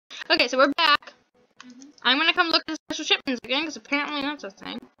Okay, so we're back. I'm gonna come look at the special shipments again, because apparently that's a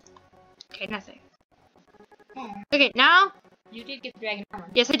thing. Okay, nothing. Okay, now... You did get the dragon armor.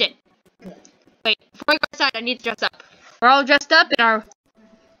 Yes, I did. Wait, before I go outside, I need to dress up. We're all dressed up in our...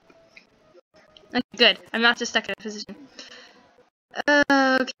 Okay, good. I'm not just stuck in a position.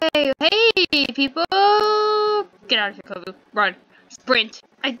 Okay, hey, people! Get out of here, Kovu. Run. Sprint.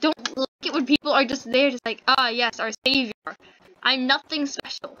 I don't like it when people are just there, just like, ah, yes, our savior. I'm nothing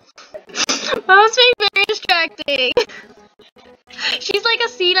special. Mom's being very distracting. She's like a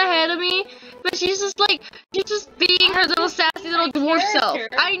scene ahead of me, but she's just being her little sassy little dwarf self.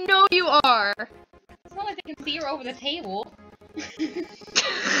 I know you are. It's not like they can see her over the table.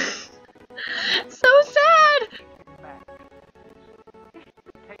 So sad.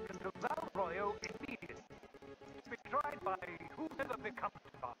 Taken to Valroyo immediately. Be tried by whoever becomes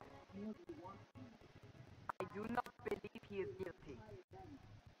God. I do not believe he is guilty.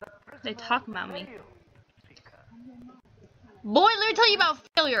 They talk about me. Boy, let me tell you about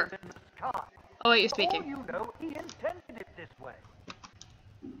failure. Oh wait, you're speaking. You know, he intended it this way.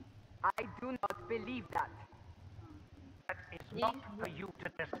 I do not believe that. That is not for you to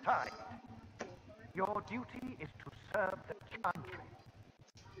decide. Your duty is to serve the country.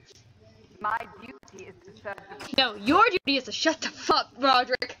 My duty is to serve the... No, your duty is to shut the fuck,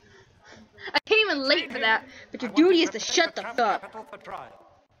 Roderick. I came in late for that, but your duty is to shut the fuck.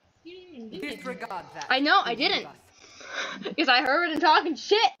 Disregard that. I know, I didn't. Because I heard him talking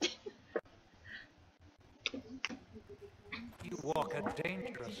shit. You walk a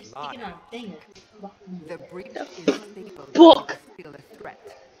dangerous line. Speaking of things. The breach is stable. Book. It is still a threat.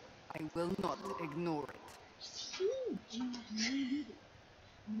 I will not ignore it.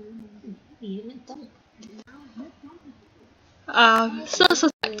 So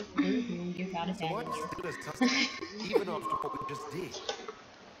sad. Even after what we just did.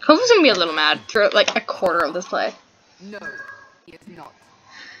 Kofu's gonna be a little mad for like a quarter of this play. No, he is not.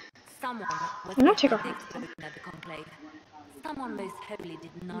 Someone was I'm not taking at the conclave. Someone most holy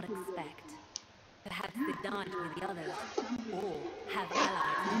did not expect. Perhaps they died with the others, or have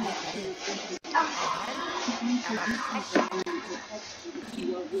allies with you Ugh.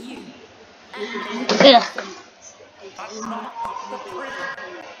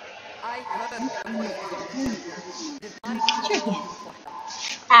 I heard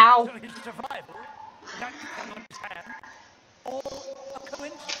Ow. So his survival, that you can understand, or a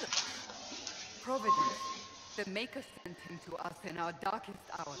coincidence. Providence. The Maker sent him to us in our darkest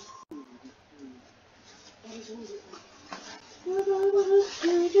hour.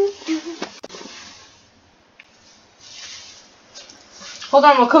 Hold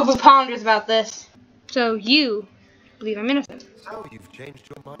on while Kofu ponders about this. So you believe I'm innocent? So you've changed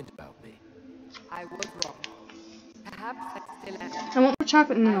your mind about me. I was wrong. Perhaps I still am. I want more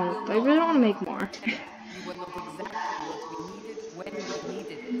chocolate milk, but I really don't want to make more. You were not exactly what we needed when we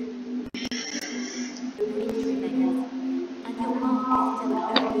needed it. and your mark is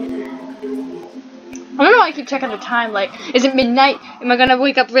still only I don't know why I keep checking the time, like, is it midnight? Am I gonna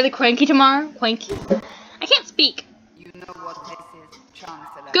wake up really cranky tomorrow? Cranky? I can't speak. You know what this is,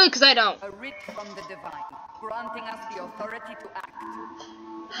 Chancellor. Good, because I don't. A writ from the divine, granting us the authority to act.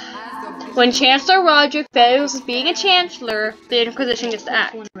 As of this When Chancellor Roderick fails as being a chancellor, the Inquisition gets to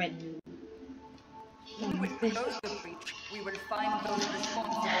act. we will close the breach. We will find those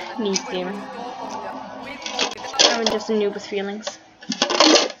responsible. Me We too. will restore order with or without. I'm just a noob with feelings.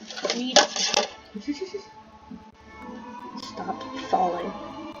 Stop falling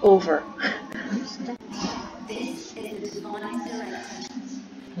over. This is the divine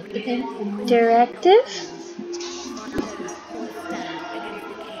directive. Directive?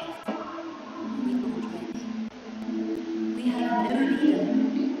 We have no leader,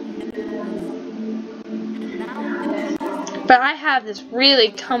 no now But I have this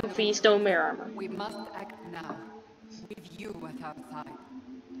really comfy stone mirror armor. We must act now, with you at our side.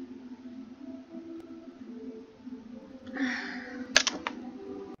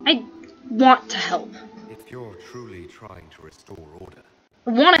 I want to help. If you're truly trying to restore order,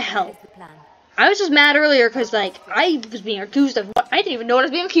 I want to help. the plan. I was just mad earlier because, like, I was being accused of what I didn't even know what I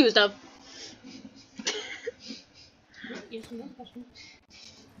was being accused of.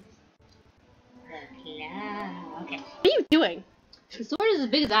 Okay. What are you doing? The sword is as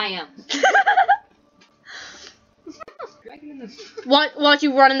big as I am. Watch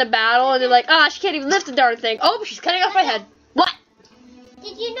you run in the battle and they're like, ah, she can't even lift the darn thing. Oh, she's cutting off my head. What?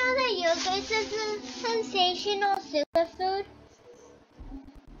 Did you know that yogurt is a sensational superfood?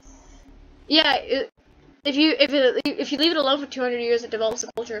 Yeah, if you leave it alone for 200 years, it develops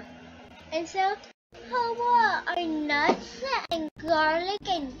a culture. And so How are nuts and garlic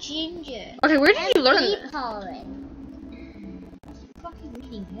and ginger? Okay, where did And you learn bee this? pollen. Fucking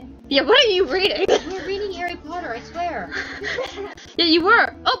reading it. Yeah, what are you reading? We're reading Harry Potter, I swear. Yeah, you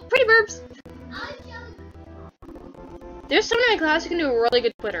were. Oh, pretty burps. There's someone in my class who can do a really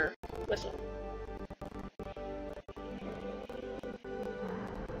good Twitter whistle.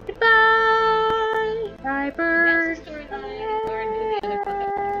 Goodbye, bye bird. That's the storyline. Or do the other puppet.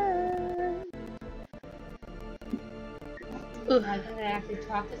 Ooh. I gotta actually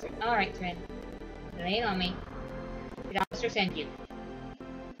talk this. Alright, Trin. Lay it on me. Did officer send you?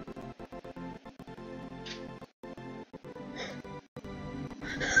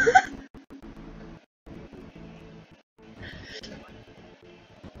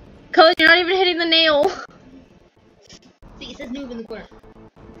 Cullen, you're not even hitting the nail. See, it says noob in the corner.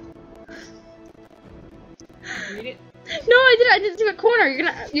 Read it. No, I didn't see a corner. You're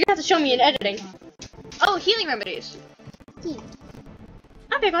gonna have to show me in editing. Oh, healing remedies.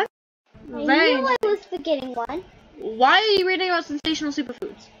 Okay, Glenn. I Very knew I was forgetting one. Why are you reading about sensational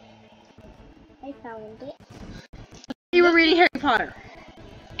superfoods? I found it. You were reading Harry Potter.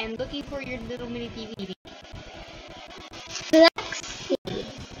 And looking for your little mini TV. Flaxseed.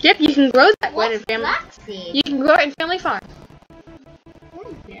 Yep, you can grow that Gwen, in What's family. flaxseed? You can grow it in family farm.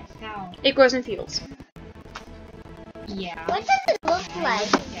 Yes, how? It grows in fields. Yeah. What does it look like,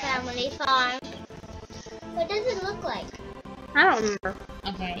 family farm? What does it look like? I don't remember.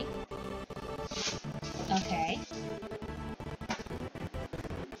 Okay. Okay.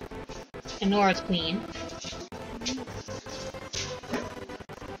 Nora's queen.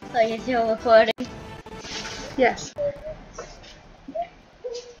 So you're still recording? Yes.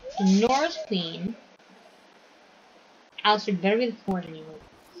 Nora's queen. Alistair better be the fort anyway.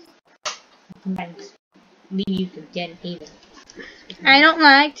 I'll come back and just leave you for dead haven. I don't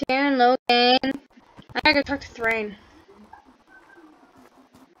like Taryn Logan. I gotta go talk to Thrain.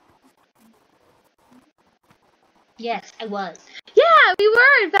 Yes, I was. Yeah, we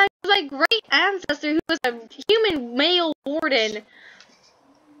were. In fact, it was my great ancestor who was a human male warden.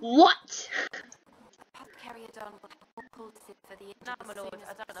 What? Carry it on. Called for the no, my lord.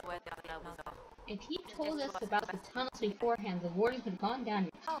 I don't know where the other elves are. If he told us about the tunnels beforehand, the warden could have gone down.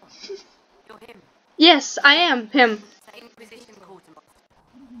 Oh, you're him. Yes, I am him. The Inquisition quartermaster.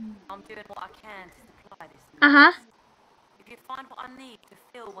 I'm doing what I can to supply this. Uh-huh. If you find what I need to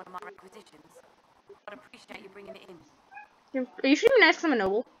fill one of my requisitions, I'd appreciate you bringing it in. Are you treating me nice because I'm a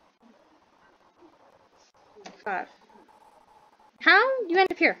noble? 5. How? You end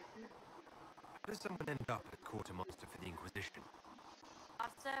up here. How does someone end up a quartermaster for the Inquisition?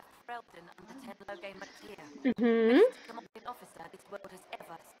 I've served Freldon under 10 Loghain Mateer. Mm-hmm. Best commanding officer this world has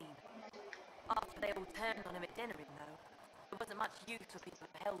ever seen. After they all turned on him at Denerim, though, there wasn't much use for people who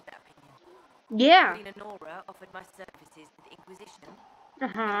held that opinion. Yeah. Queen Nora offered my services to the Inquisition.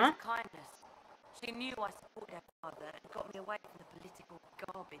 Uh-huh. It was kindness. She knew I supported her father and got me away from the political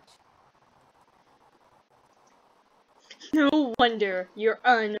garbage. No wonder you're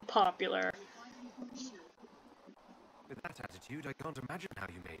unpopular. With that attitude, I can't imagine how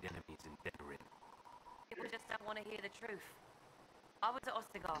you made enemies in Denerim. People just don't want to hear the truth. I was at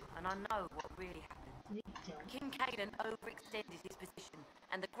Ostagar, and I know what really happened. King Caden overextended his position,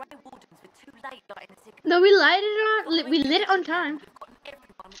 and the Grey Wardens were too late lighting the signal. No, we lit it on time. We've gotten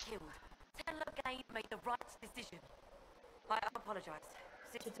everyone killed. Ten Loghain made the right decision. I apologise.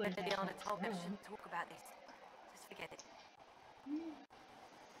 Sister Liliana told me I shouldn't talk about this. Just forget it.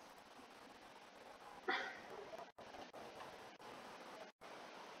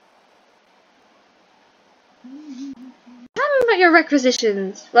 Tell me about your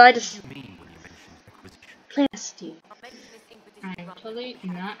requisitions. Well, I just What do you mean when you mentioned acquisition? classed you. I'm making this Inquisition I'm run, totally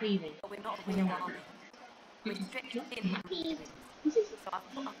not leaving. but we're not a real army. We're stretched thin. So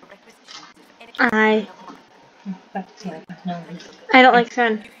I've put up a requisition for any I That's right. No, I don't like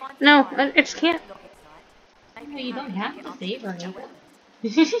Sun. No, it just can't. no, you don't have to save her.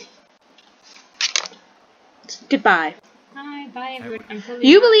 Goodbye. Hi, bye everyone. I'm totally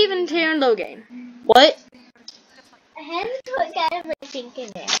You not believe in leaving. Taryn Logain. What? I haven't put kind of my think in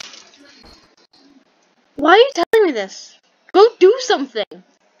it. Why are you telling me this? Go do something.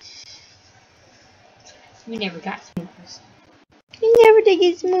 We never got smoopers. You never did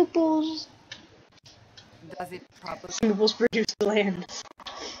get smooples. Does it probably Smooples produce lands.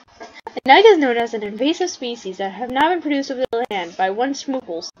 A Naga is known as an invasive species that have not been produced over the land by one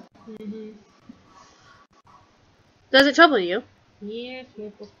smooples. Does it trouble you? Yeah,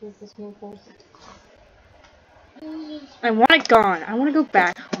 smooples. I want it gone. I want to go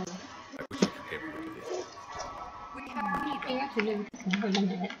back home. I wish I could get rid of it. I actually never got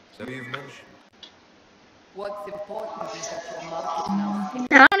that. So you've mentioned. What's important is that your mark is now stable.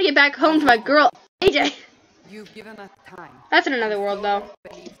 Now I want to get back home to my girl, AJ. You've given us time. That's in another world, though.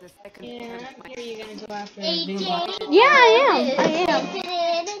 Believes the second Yeah, attempt I'm might sure you're gonna go after AJ. Yeah, I am.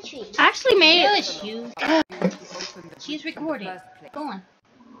 In a tree. I actually made No, it. it's you. open the She's breach in the recording. first place. Go on.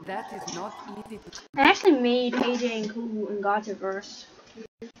 That is not easy to I actually made AJ and Kuhu in God's verse.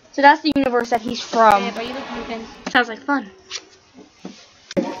 So that's the universe that he's from. Babe, are you looking at things? Sounds like fun.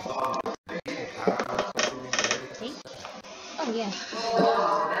 See? Oh, yeah.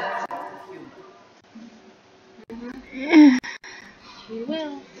 You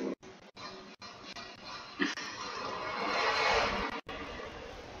will.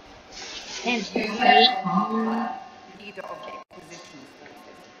 And straight. leader of the acquisitions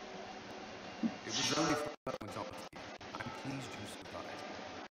forces. It was only for a moment, honestly. I'm pleased you survived.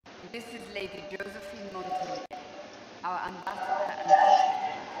 This is Lady Josephine Montenegro, our ambassador and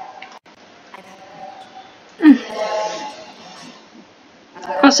secretary. I've had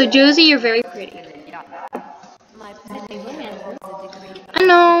much. Oh, so Josie, you're very pretty. My pretty woman holds a degree. I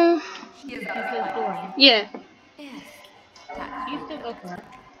know. She is That's what Dorian. Yeah, Yes. You still go for it.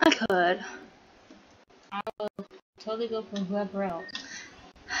 I could. I will totally go for whoever else.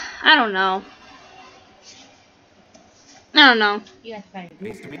 I don't know. I don't know. You have to find a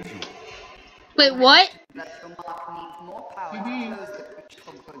Nice to group. meet you. Wait, what? that your mark needs more power to close the breach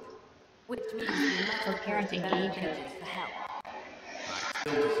for good. Which means we must For parents approach engaged. villages for help. I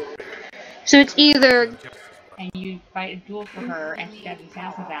still disagree. So it's either Just as well. And you fight a duel for her and she doesn't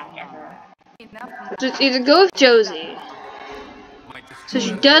sound so bad at her. so it's either go with Josie, so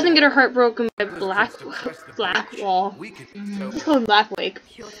she doesn't get her heart broken by Blackwall. We could Let's call him Blackwake.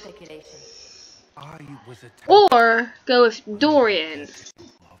 Pure speculation. I was attacked. Or go with Dorian.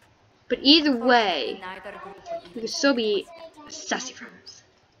 But either way, Neither group will we even could still be sassy friends.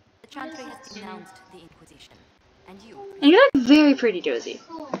 The Chantry has denounced the Inquisition, and you. And you're like very pretty, Josie.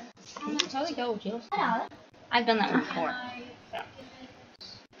 Totally go with you. I've done that one before. So.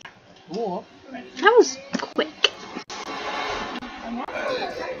 Cool. That was quick.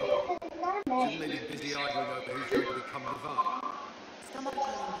 Shouldn't they be busy arguing over who's going to become divine? Someone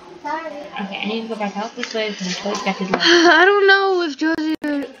calling you. Okay, I need to go back out this way because I'm so expected left. I don't know if Josie.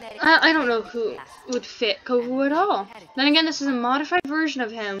 I don't know who would fit Kovu at all. Then again, this is a modified version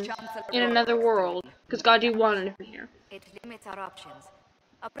of him in another world, because God do wanted him here. It limits our options.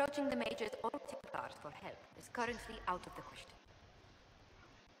 Approaching the mages or Templars for help is currently out of the question.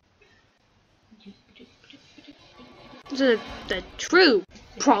 This is the true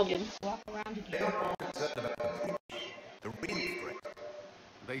problem. Walk around again. The real threat.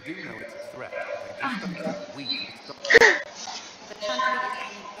 They do know it's a threat. They just don't think we can stop it. The Chantry is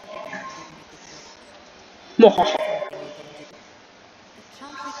telling everyone to make it worse. Mwahaha. The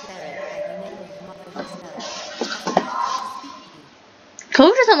Chantry cleric by the name of Mother Giselle has asked to speak to you.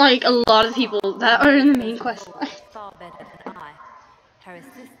 Kovu doesn't like a lot of the people that are in the main quest. Far better than I. Her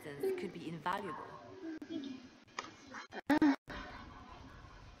assistance could be invaluable.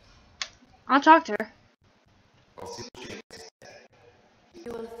 I'll talk to her.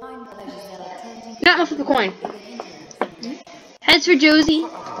 You will find Mother Giselle attending Not much of a coin. Heads for Josie.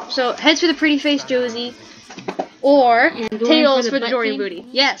 So heads for the pretty face Josie. Or tails for the Dorian booty.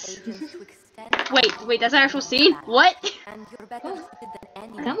 Yes. agents to extend Wait, that's an actual scene? What? and you're better suited than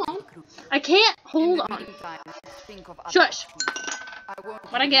anyone Come on. in the group. I can't hold on. Think of other Shush. options. I won't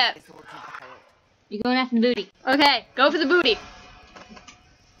What'd I get? leave this all to the Herald. You're going after the booty. Okay, go for the booty.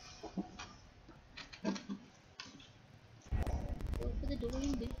 Go for the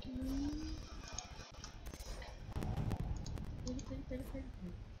Dorian booty.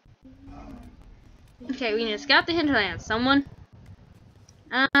 Okay, we need to scout the hinterlands. Someone?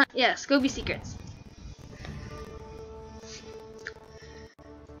 Yeah, Scobie Secrets.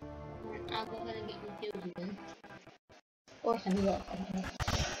 I'll go ahead and get you Josie then. Or somebody else.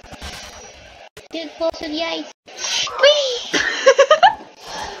 Get close to the ice.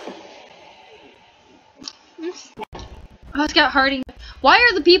 Oh, Scout Harding. Why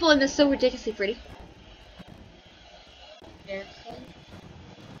are the people in this so ridiculously pretty? They're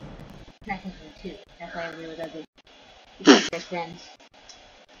technically two. That's why we were ugly. Because they're friends.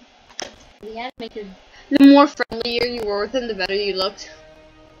 We had to make it. The more friendlier you were with them, the better you looked.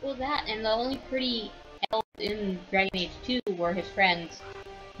 Well, that and the only pretty elves in Dragon Age 2 were his friends,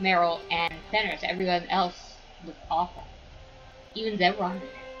 Meryl and Fenris. Everyone else looked awful. Even Zebron.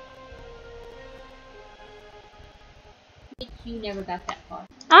 Which you never got that far.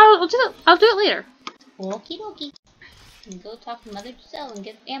 I'll do it later. Okie dokie. And go talk to Mother Giselle and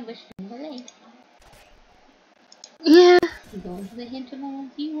get ambushed in the lane. Yeah. Going to the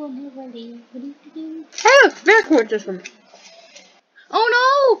hinterlands, you will never leave. Oh, very cool this one.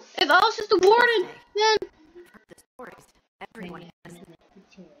 Oh no! If Alice is the warden, then... I've heard the stories. Everyone has.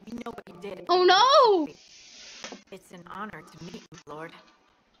 We know what you did. Oh no! It's an honor to meet you, Lord.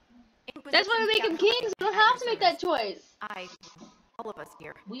 That's why we make him kings. We don't have to make that choice. All of us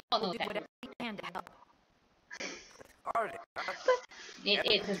here, We all know will do that. whatever we can to help.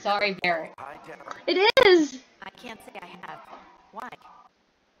 It's a sorry, Barrett. It is. I can't say I have. Why?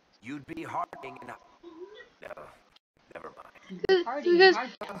 You'd be hardening enough. No, never mind.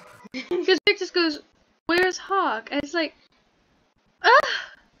 Because Vic just goes, "Where's Hawk?" And it's like, ah.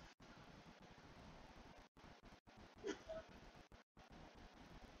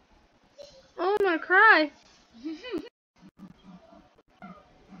 Oh, I'm gonna cry.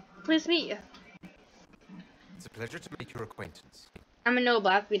 Please meet you. It's a pleasure to make your acquaintance. I'm a noble.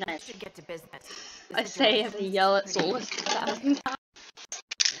 I have to be nice. Should get to business. I say as I yell at Soulless. I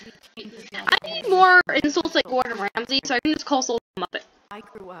need more insults like Gordon Ramsay, so I can just call Soulless a Muppet. I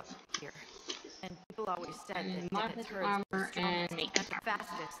grew up here, and people always said that Martha's Dennett's herds armor were and strongest and the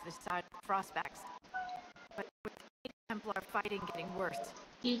fastest this side of Frostbacks. But with the Templar fighting getting worse,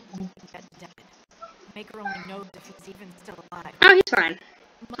 he got Dennett. Maker only knows if he's even still alive. Oh, he's fine.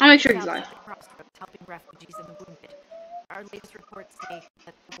 I'll make sure he's alive. Crossroads helping refugees and the wounded. Our latest reports say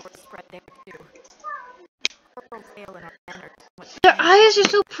that the war spread there too. Corporal Vale and our banners. Their eyes are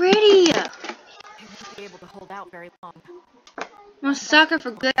so pretty. They won't be able to hold out very long. I'm a sucker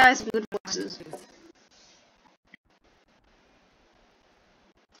for good eyes and good voices.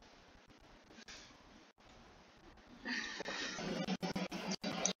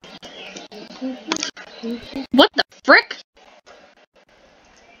 What the frick?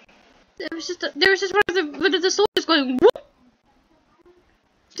 There was just one of the soldiers going whoop,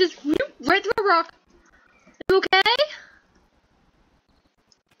 just whoop, right through a rock. Are you okay?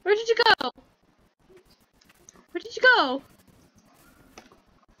 Where did you go? Where did you go?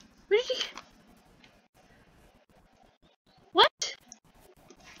 Where did you? What?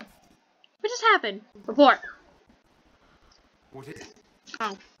 What just happened? Report. What is it?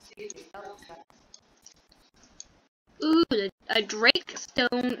 Oh. Ooh, a Drake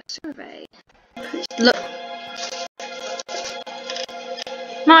Stone survey. Look.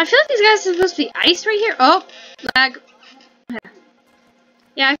 Mom, I feel like these guys are supposed to be ice right here. Oh, lag.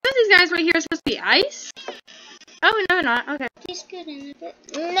 Yeah, I feel like these guys right here are supposed to be ice. Oh, no, they're not. Okay. He's good in a bit.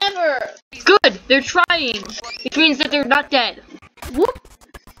 Never. Good. They're trying. Which means that they're not dead. Whoop.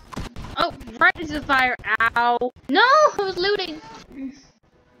 Oh, right into the fire. Ow. No, I was looting.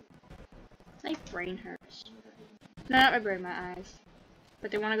 My brain hurts. No, not my brain, my eyes.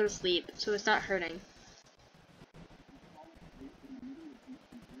 But they want to go to sleep, so it's not hurting.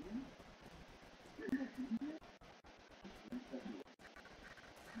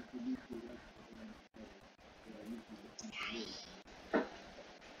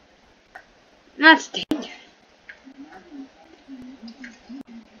 That's dangerous.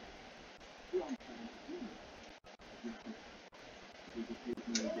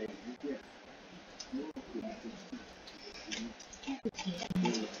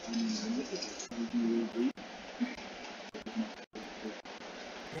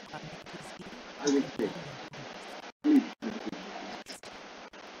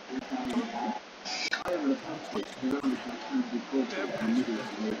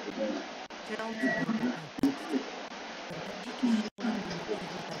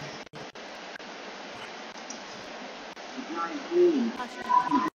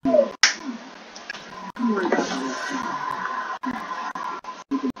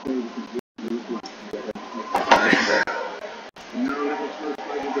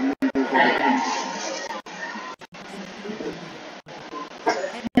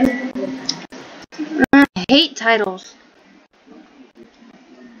 I hate titles.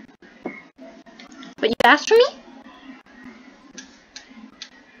 But you asked for me?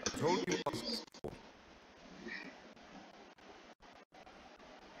 I told you once before.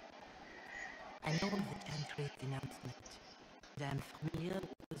 I know of the Tantric announcement, and I'm familiar with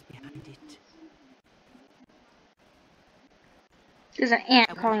what was behind it. There's an ant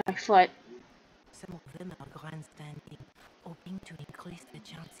crawling on my foot. Some of them are grandstanding, hoping to increase the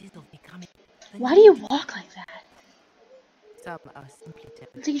chances of becoming... Why do you walk like that? Some are simply I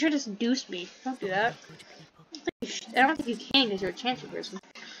terrible. think you tried to seduce me. Don't do that. I don't think you can because you're a chancy person.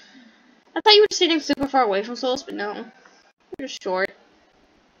 I thought you were sitting super far away from Souls, but no. You're just short.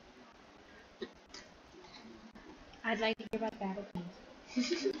 I'd like to hear about battle things.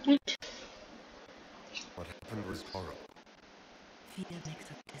 What happened was horrible. Fear makes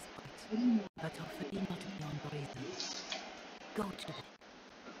us desperate, but hopefully not beyond reason. Go to them.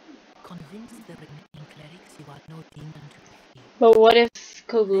 Convince the remaining clerics you are no demon to be feared. But what if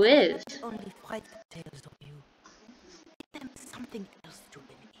Kovu is? Only frightened tales of you. Give them something else to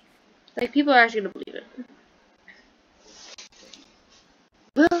believe. Like, people are actually gonna believe it.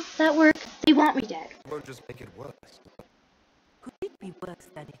 Will that work? They want me dead. Won't just make it worse. Could it be worse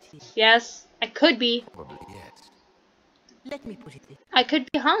than it is? Yes, I could be. Probably yes. Let me put it this way. I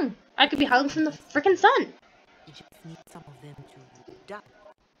could be hung. I could be hung from the frickin' sun. You just need some of them to die.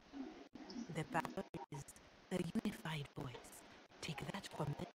 The power is a unified voice. Take that from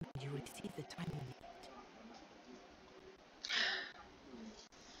them and you receive the time you need.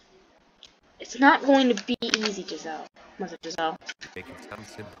 It's not going to be easy, Giselle. Was it Giselle? Make it sound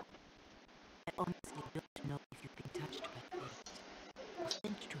simple. I honestly don't know if you've been touched by fate or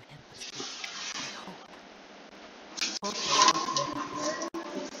sent to help us. I hope. Hope is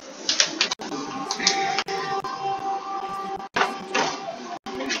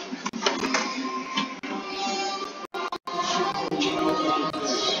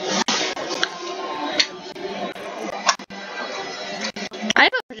I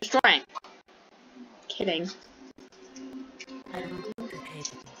vote for destroying. Kidding. I will go to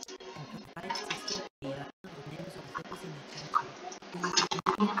Hayden and provide Sister Vera the names of those in the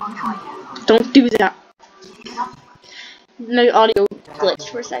temple. Don't do that. My audio glitched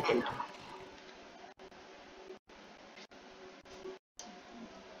for a second.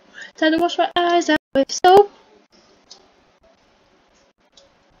 Time to wash my eyes out with soap.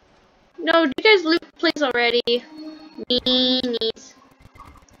 No, do you guys loot the place already? Meanies.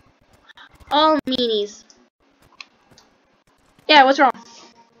 All meanies. Yeah, what's wrong?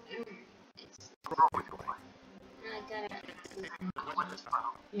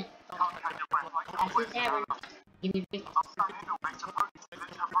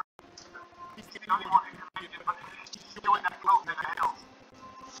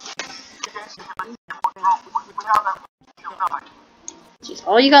 Jeez,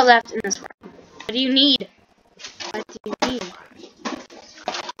 all you got left in this room. What do you need? What do you need?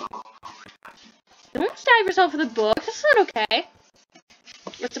 Don't stab yourself with a book. That's not okay.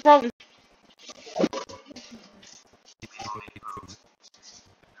 What's the problem?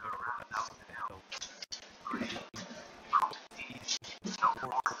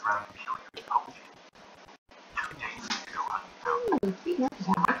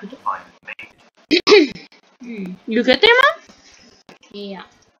 You get there, Mom? Yeah.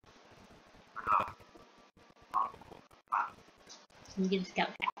 You get a scout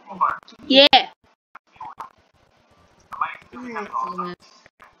pack. Yeah. Alright, so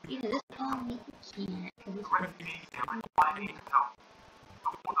this is all me.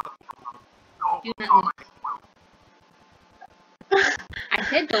 Do not look. I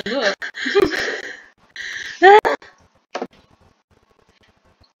said don't look.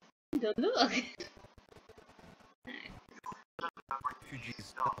 Don't look.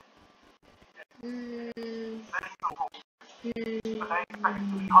 Refugees.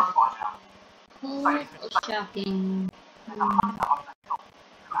 Oh, shocking.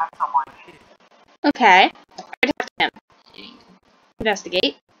 Okay. I'd have to him.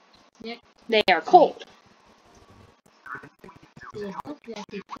 Investigate. Yep. They are cold. Yeah, I'll do that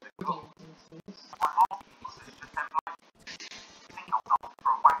too.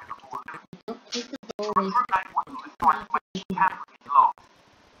 Don't take the bowl away.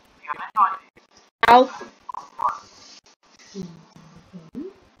 Ow.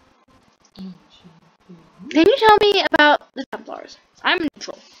 Can you tell me about the Templars? I'm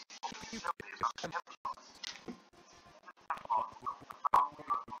neutral.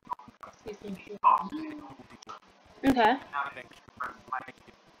 Okay.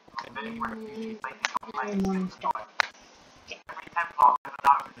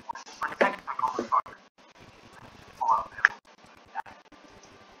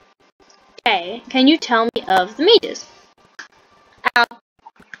 Okay, can you tell me of the mages? Ow.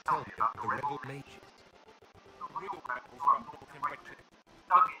 Tell me about the rebel mages.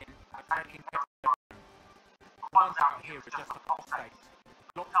 Out here are just apostates,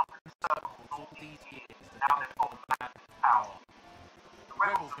 locked up in circles all these years, and now they've got bad power. The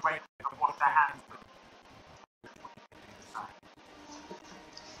rebels are ready to wash their hands of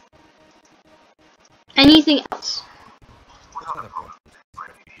Anything else? what other problems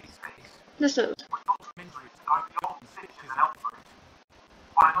refugees face? This is. I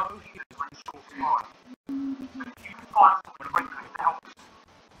know healers are in short supply. But if you can find someone regularly to help us,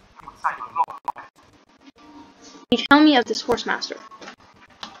 it would save a lot of lives. Can you tell me of this horse master?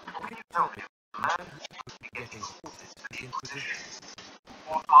 What can you tell me of the man who's getting horses for the Inquisition?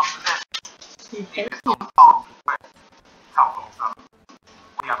 What after that? He lives on the farm west, south of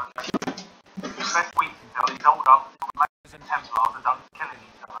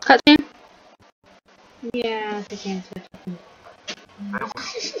Cutscene? Yeah, I can't switch.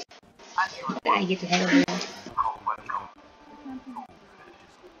 Then I get to head over there.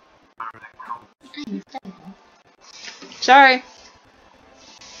 I missed that. Sorry.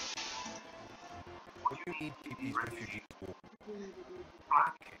 What do you need to keep these refugees warm?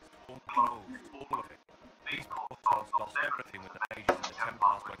 Blankets, warm clothes, all of it. These poor souls lost everything when the mages and the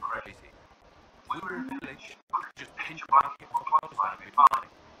Templars went crazy. We were a village, just pinch a blanket for clothes and be fine.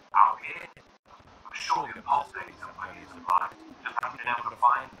 Out here, I'm sure the apostates have plenty of supplies. Just haven't been able to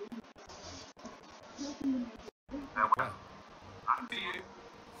find them. Farewell. Back to you.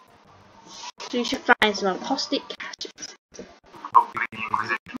 So you should find some apostate caches. Hopefully the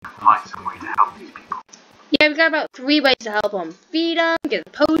Inquisition can find some way to help these people. Yeah, we got about 3 ways to help them. Feed them, get a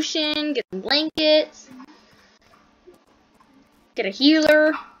potion, get some blankets, get a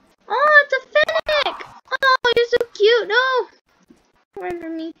healer. Oh, it's a fennec! Oh, you're so cute. No! Don't run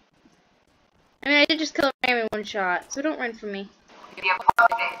from me. I mean, I did just kill a ram in 1 shot, so don't run from me. The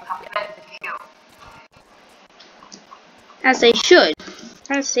apostates have fled the field. As they should.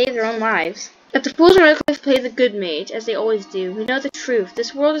 Trying to save their own lives. But the fools in Red Cliff play the good mage, as they always do. We know the truth.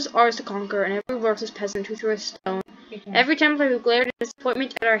 This world is ours to conquer, and every worthless peasant who threw a stone, every Templar who glared in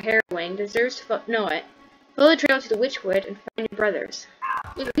disappointment at our harrowing, deserves to know it. Follow the trail to the Witchwood and find your brothers.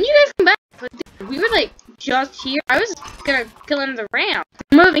 When did you guys come back? Like, we were like just here. I was gonna kill him the ram.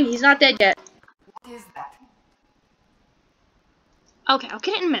 I'm moving. He's not dead yet. What is that? Okay, I'll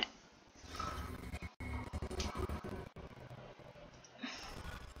get it in a minute.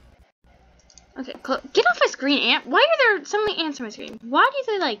 Okay, get off my screen, ant. Why are there so many ants on my screen? Why do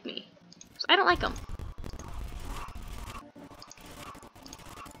they like me? I don't like them.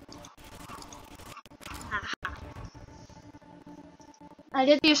 Aha. I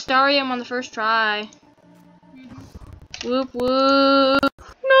did the Astarium on the first try. Whoop whoop. No,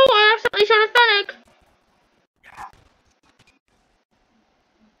 I accidentally shot a fennec.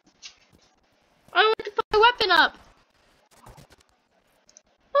 I want to put my weapon up.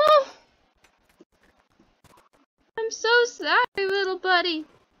 Oh. I'm so sorry, little buddy.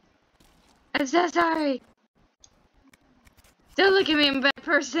 I'm so sorry. Don't look at me, I'm a bad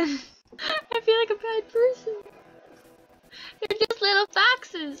person. I feel like a bad person. They're just little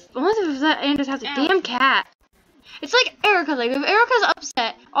foxes. I wonder if that Anders has a damn cat. It's like Erica. Like, if Erica's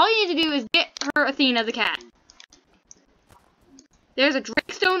upset, all you need to do is get her Athena the cat. There's a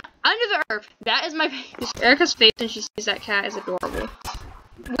Drakestone under the earth. That is my face. Erica's face when she sees that cat is adorable.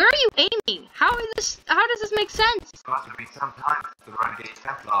 Where are you aiming? How does this make sense? It must have been some time since the Renegade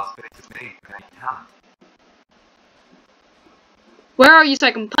Templars fitted me for any talent. Where are you so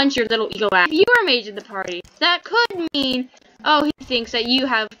I can punch your little ego ass? If you are a mage in the party, that could mean, oh, he thinks that you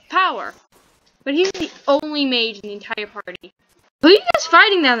have power. But he's the only mage in the entire party. Who are you guys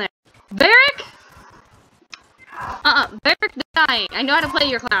fighting down there? Varric? Varric dying. I know how to play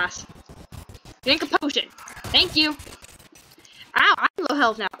your class. Drink a potion. Thank you. Ow, I'm low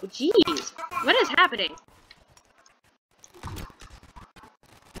health now. Jeez. What is happening?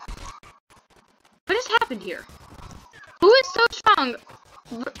 What has happened here? Who is so strong?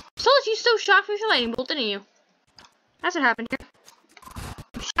 Solus, you so shocked with your lightning bolt, didn't you? That's what happened here.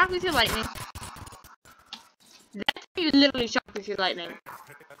 You shocked with your lightning. That's how you literally shocked with your lightning.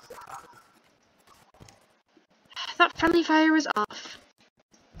 I thought friendly fire was off.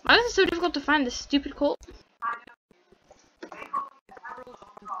 Why was it so difficult to find this stupid cult?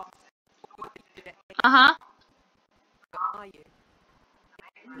 Uh-huh.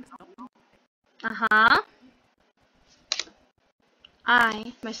 Uh-huh.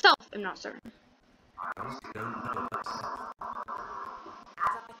 I, myself, am not certain. I honestly don't know what's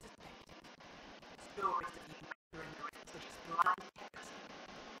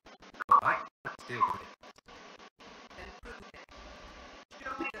Alright, let's deal with it.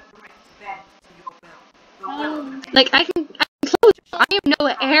 Like, I can close. I am no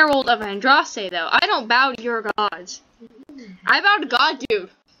herald of Andraste, though. I don't bow to your gods. I bow to God, dude.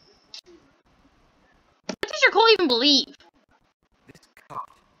 What does your cult even believe? This card,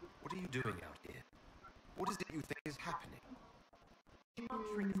 what are you doing out here? What is it you think is happening?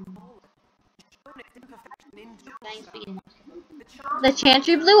 The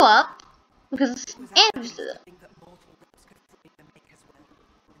Chantry blew up because Andrews did it.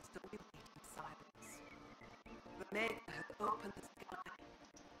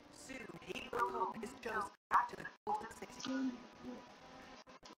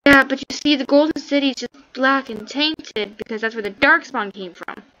 Yeah, but you see, the Golden City is just black and tainted because that's where the Darkspawn came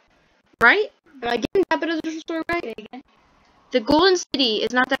from. Right? Am I getting that bit of the story right? The Golden City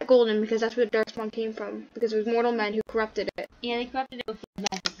is not that golden because that's where the Darkspawn came from. Because it was mortal men who corrupted it. Yeah, they corrupted it with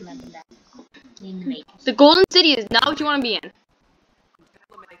magic. In the Matrix. The Golden City is not what you want to be in.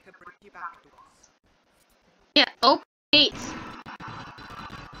 Yeah, open gates.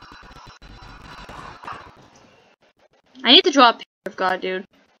 I need to draw a picture of God, dude.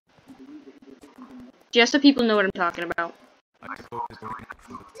 Just so people know what I'm talking about. I suppose it's only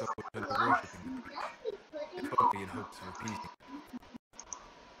natural that some would turn to worshipping the bridge, partly in hopes of appeasing.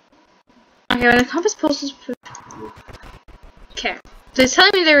 Okay, when the compass pulses. Okay, so it's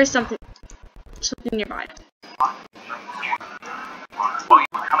telling me there is something nearby. Well, you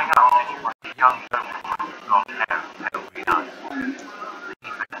were coming out, did you? A young gentleman with long hair and pale green eyes.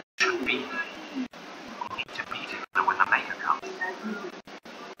 It should be. We need to meet each other when the maker comes.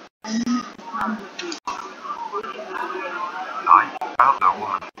 I found a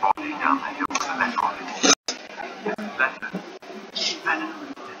woman's body down the hill with a letter on it. This letter.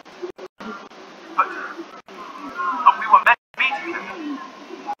 But we were meant to meet each other.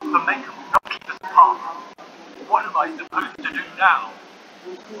 The maker will not keep us apart. What am I supposed to do now?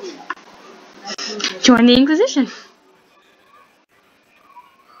 Join the Inquisition.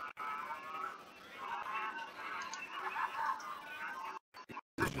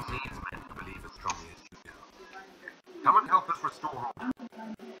 The Inquisition needs men to believe as strongly as you do. Come and help us restore order.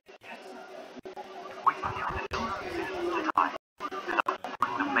 Yes. If we can get the hills to die, then I will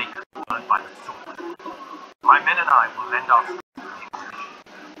bring the maker's word by the sword. My men and I will lend our strength to the Inquisition.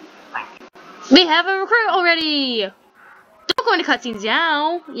 Thank you. We have a recruit already. Don't go into cutscenes,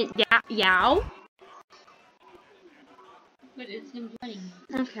 yow. Yow. But it's him joining.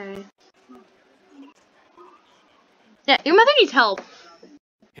 Okay. Yeah, your mother needs help.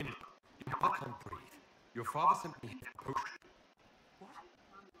 Henry, you can't breathe. Your father simply hit a potion. What?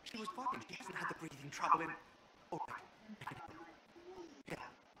 She was fine. She hasn't had the breathing trouble in... All right. Here.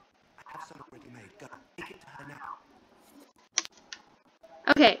 I have some already made. Go. Take it to her now.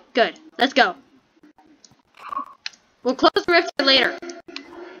 Okay, good. Let's go. We'll close the rift later.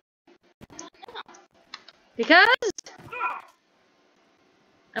 Because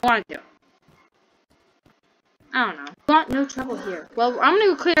I want to. I don't know. I want no trouble here. Well, I'm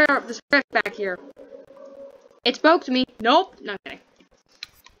gonna go clear up this rift back here. It spoke to me. Nope. No, I'm kidding.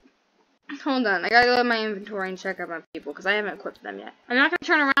 Hold on. I gotta go to my inventory and check out my people because I haven't equipped them yet. I'm not gonna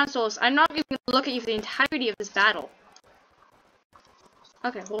turn around, Solus. I'm not even gonna look at you for the entirety of this battle.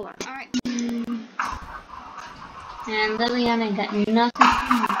 Okay, hold on. Alright. And Liliana got nothing.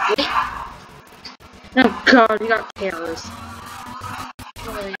 Wait. Oh god, we got terrors.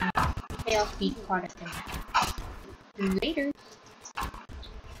 Liliana. Chaos beat Protestant. Later.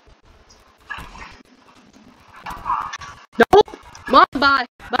 Nope. Well, bye.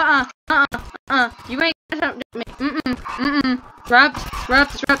 You ain't gonna do me. Disrupt.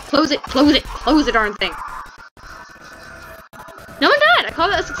 Close it, darn thing. No one died. I call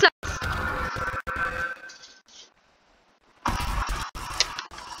that a success.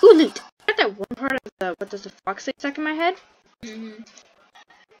 Ooh, loot. I got that one part of the what does the fox say stuck in my head?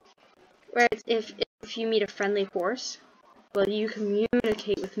 Where it's if you meet a friendly horse, will you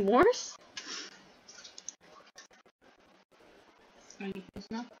communicate with Morse? Are you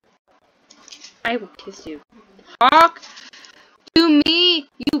pissed now? I will kiss you. Talk to me,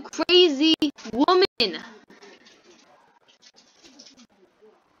 you crazy woman.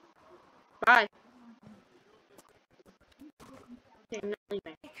 Bye. Okay, I'm not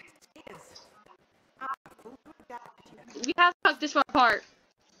leaving. We have to talk this far apart.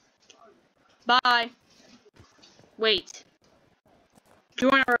 Bye. Wait.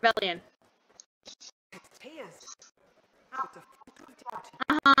 Join our rebellion.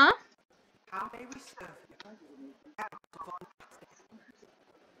 Uh-huh. How may we serve you?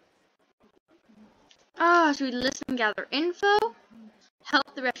 Should we listen and gather info?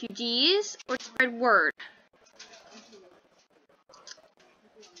 Help the refugees? Or spread word?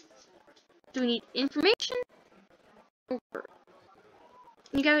 Do we need information? Or word?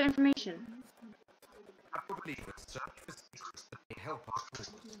 You gather information. I believe that search for secrets that may help our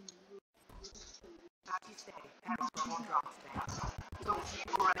cause. As you say, parents will want to stay. So you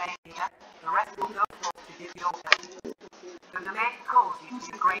will remain here. The rest will go forth to give your help. The delay calls you to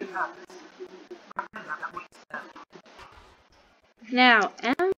your great purpose. Remember that we serve. Now,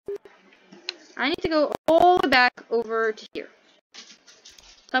 I need to go all the way back over to here.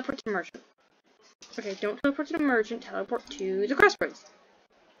 Teleport to the merchant. Okay, don't teleport to the merchant, teleport to the crossroads.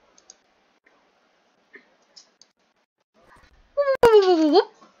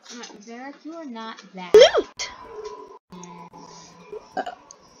 Varric, you are not that. Loot!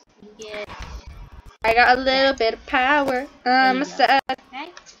 You get... I got a little bit of power on my side.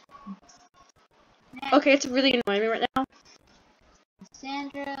 Okay. Next, Okay, it's really annoying me right now.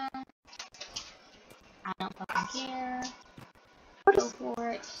 Sandra. care. Go for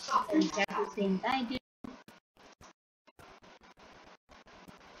it. Do exactly the same as I do.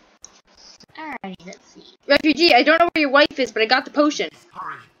 Alright, let's see. Refugee, I don't know where your wife is, but I got the potion.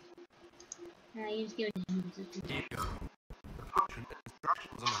 Hurry. You just give it to him. Here you go. The potion and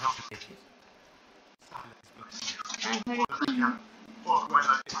instructions on how to make it. Silence, please. 500 keys.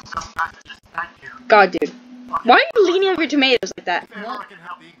 God, dude. Why are you leaning over your tomatoes like that? If ever I can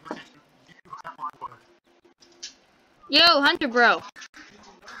help the Inquisition, you have my word. Yo, Hunter bro.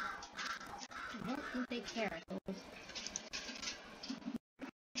 What would they care?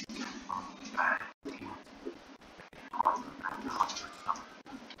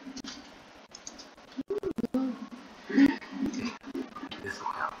 This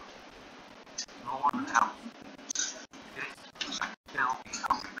will help. More than help. This will be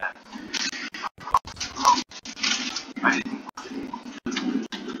something better. I didn't want to do it.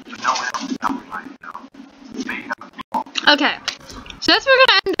 But no one else helped me right now. They have Okay. So that's where we're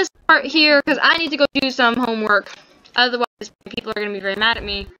gonna end this part here, because I need to go do some homework. Otherwise, people are gonna be very mad at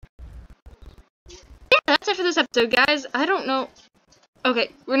me. Yeah, that's it for this episode, guys. I don't know.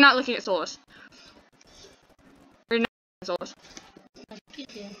 Okay, we're not looking at Solus. We're not looking at Solus.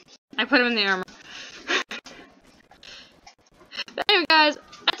 I put him in the armor. But anyway, guys,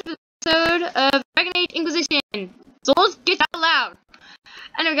 that's the episode of Dragon Age Inquisition. Solus, get out loud.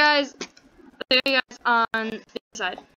 Anyway, guys, I'll see you guys on the other side.